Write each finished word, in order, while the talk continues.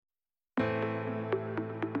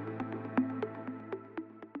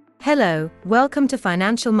Hello, welcome to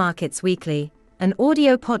Financial Markets Weekly, an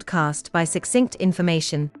audio podcast by Succinct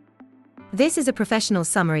Information. This is a professional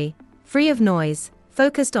summary, free of noise,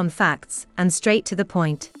 focused on facts, and straight to the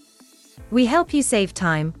point. We help you save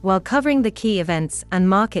time while covering the key events and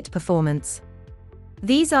market performance.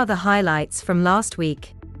 These are the highlights from last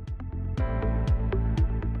week.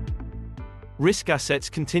 Risk assets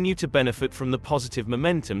continue to benefit from the positive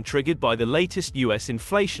momentum triggered by the latest US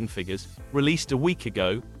inflation figures, released a week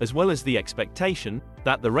ago, as well as the expectation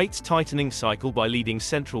that the rates tightening cycle by leading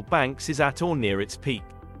central banks is at or near its peak.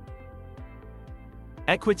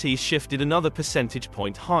 Equities shifted another percentage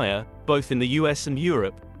point higher, both in the US and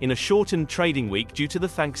Europe, in a shortened trading week due to the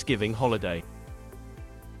Thanksgiving holiday.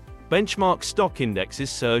 Benchmark stock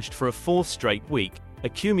indexes surged for a fourth straight week,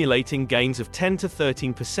 accumulating gains of 10 to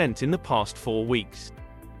 13% in the past 4 weeks.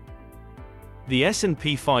 The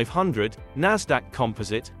S&P 500, Nasdaq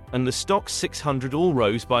Composite, and the Stoxx 600 all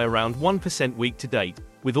rose by around 1% week to date,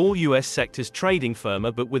 with all US sectors trading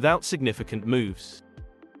firmer but without significant moves.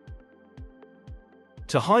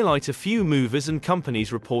 To highlight a few movers and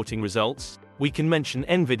companies reporting results, we can mention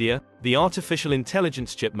Nvidia, the artificial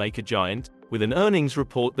intelligence chipmaker giant, with an earnings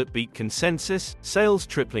report that beat consensus, sales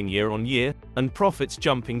tripling year-on-year, and profits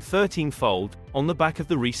jumping 13-fold, on the back of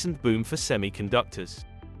the recent boom for semiconductors.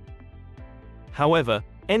 However,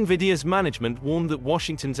 Nvidia's management warned that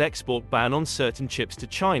Washington's export ban on certain chips to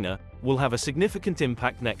China will have a significant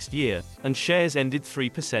impact next year, and shares ended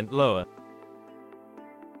 3% lower.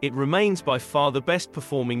 It remains by far the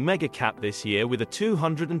best-performing mega-cap this year with a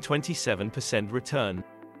 227% return.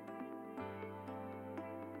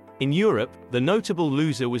 In Europe, the notable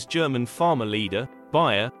loser was German pharma leader,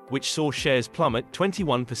 Bayer, which saw shares plummet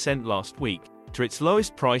 21% last week, to its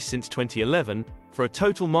lowest price since 2011, for a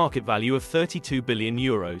total market value of €32 billion.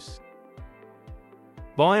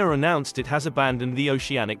 Bayer announced it has abandoned the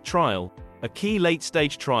Oceanic trial, a key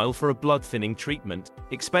late-stage trial for a blood-thinning treatment,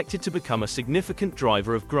 expected to become a significant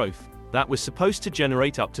driver of growth, that was supposed to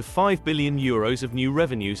generate up to €5 billion of new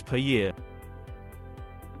revenues per year.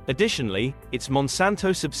 Additionally, its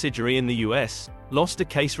Monsanto subsidiary in the US lost a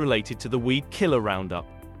case related to the weed killer Roundup.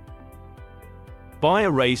 Bayer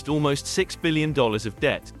raised almost $6 billion of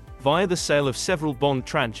debt via the sale of several bond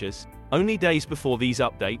tranches, only days before these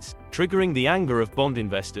updates, triggering the anger of bond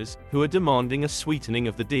investors, who are demanding a sweetening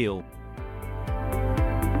of the deal.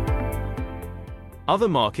 Other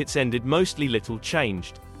markets ended mostly little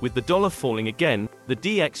changed, with the dollar falling again. The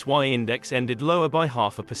DXY index ended lower by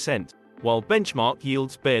 0.5%. While benchmark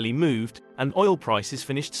yields barely moved, and oil prices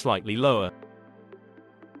finished slightly lower.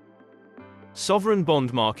 Sovereign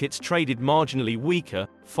bond markets traded marginally weaker,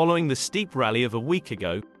 following the steep rally of a week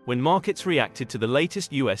ago, when markets reacted to the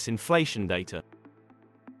latest US inflation data.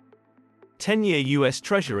 10-year US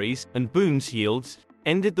Treasuries and Bunds yields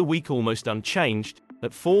ended the week almost unchanged,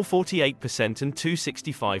 at 4.48% and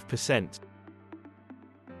 2.65%.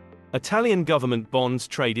 Italian government bonds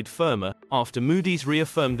traded firmer, after Moody's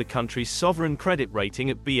reaffirmed the country's sovereign credit rating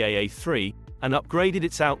at Baa3, and upgraded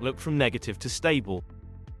its outlook from negative to stable.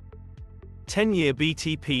 10-year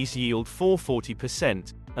BTPs yield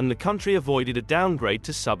 4.40%, and the country avoided a downgrade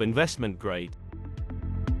to sub-investment grade.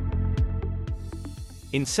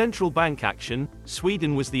 In central bank action,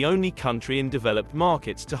 Sweden was the only country in developed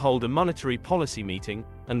markets to hold a monetary policy meeting,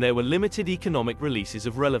 and there were limited economic releases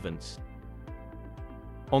of relevance.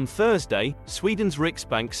 On Thursday, Sweden's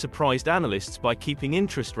Riksbank surprised analysts by keeping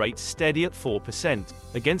interest rates steady at 4%,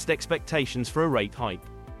 against expectations for a rate hike.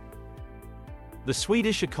 The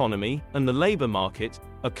Swedish economy and the labour market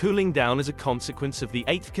are cooling down as a consequence of the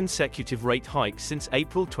 8th consecutive rate hike since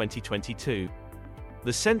April 2022.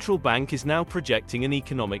 The central bank is now projecting an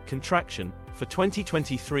economic contraction for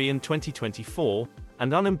 2023 and 2024,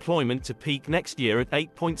 and unemployment to peak next year at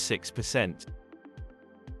 8.6%.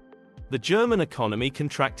 The German economy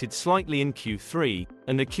contracted slightly in Q3,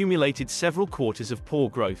 and accumulated several quarters of poor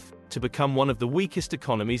growth, to become one of the weakest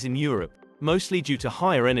economies in Europe, mostly due to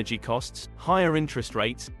higher energy costs, higher interest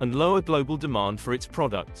rates, and lower global demand for its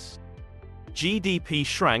products. GDP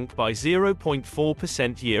shrank by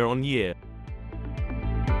 0.4% year-on-year.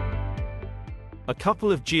 A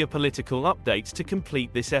couple of geopolitical updates to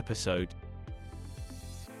complete this episode.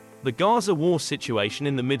 The Gaza war situation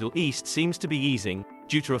in the Middle East seems to be easing,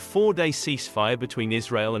 due to a 4-day ceasefire between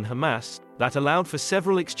Israel and Hamas, that allowed for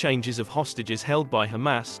several exchanges of hostages held by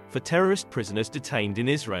Hamas for terrorist prisoners detained in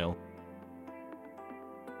Israel.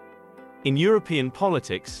 In European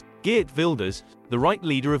politics, Geert Wilders, the right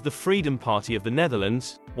leader of the Freedom Party of the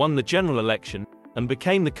Netherlands, won the general election, and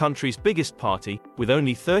became the country's biggest party, with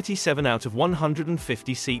only 37 out of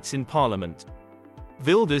 150 seats in parliament.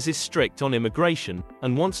 Wilders is strict on immigration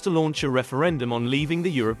and wants to launch a referendum on leaving the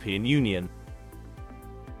European Union.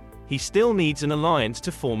 He still needs an alliance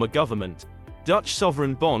to form a government. Dutch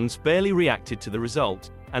sovereign bonds barely reacted to the result,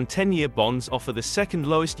 and 10-year bonds offer the second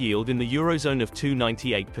lowest yield in the Eurozone of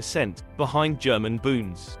 2.98%, behind German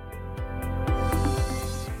Bunds.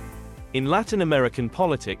 In Latin American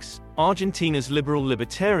politics, Argentina's liberal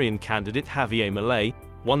libertarian candidate Javier Milei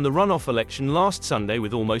won the runoff election last Sunday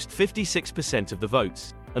with almost 56% of the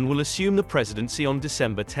votes, and will assume the presidency on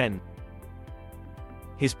December 10.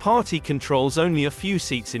 His party controls only a few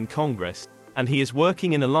seats in Congress, and he is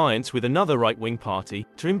working in alliance with another right-wing party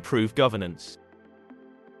to improve governance.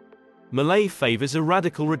 Milei favors a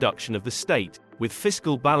radical reduction of the state, with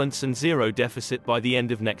fiscal balance and zero deficit by the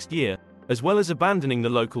end of next year, as well as abandoning the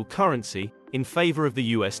local currency in favor of the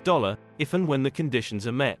US dollar, if and when the conditions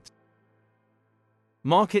are met.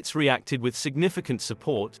 Markets reacted with significant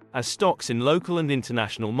support, as stocks in local and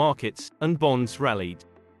international markets and bonds rallied.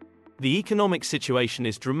 The economic situation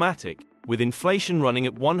is dramatic, with inflation running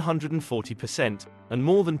at 140% and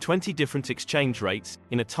more than 20 different exchange rates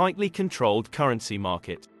in a tightly controlled currency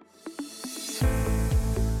market.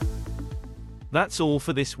 That's all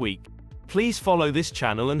for this week. Please follow this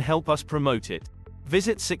channel and help us promote it.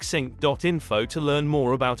 Visit succinct.info to learn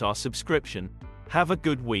more about our subscription. Have a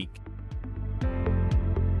good week.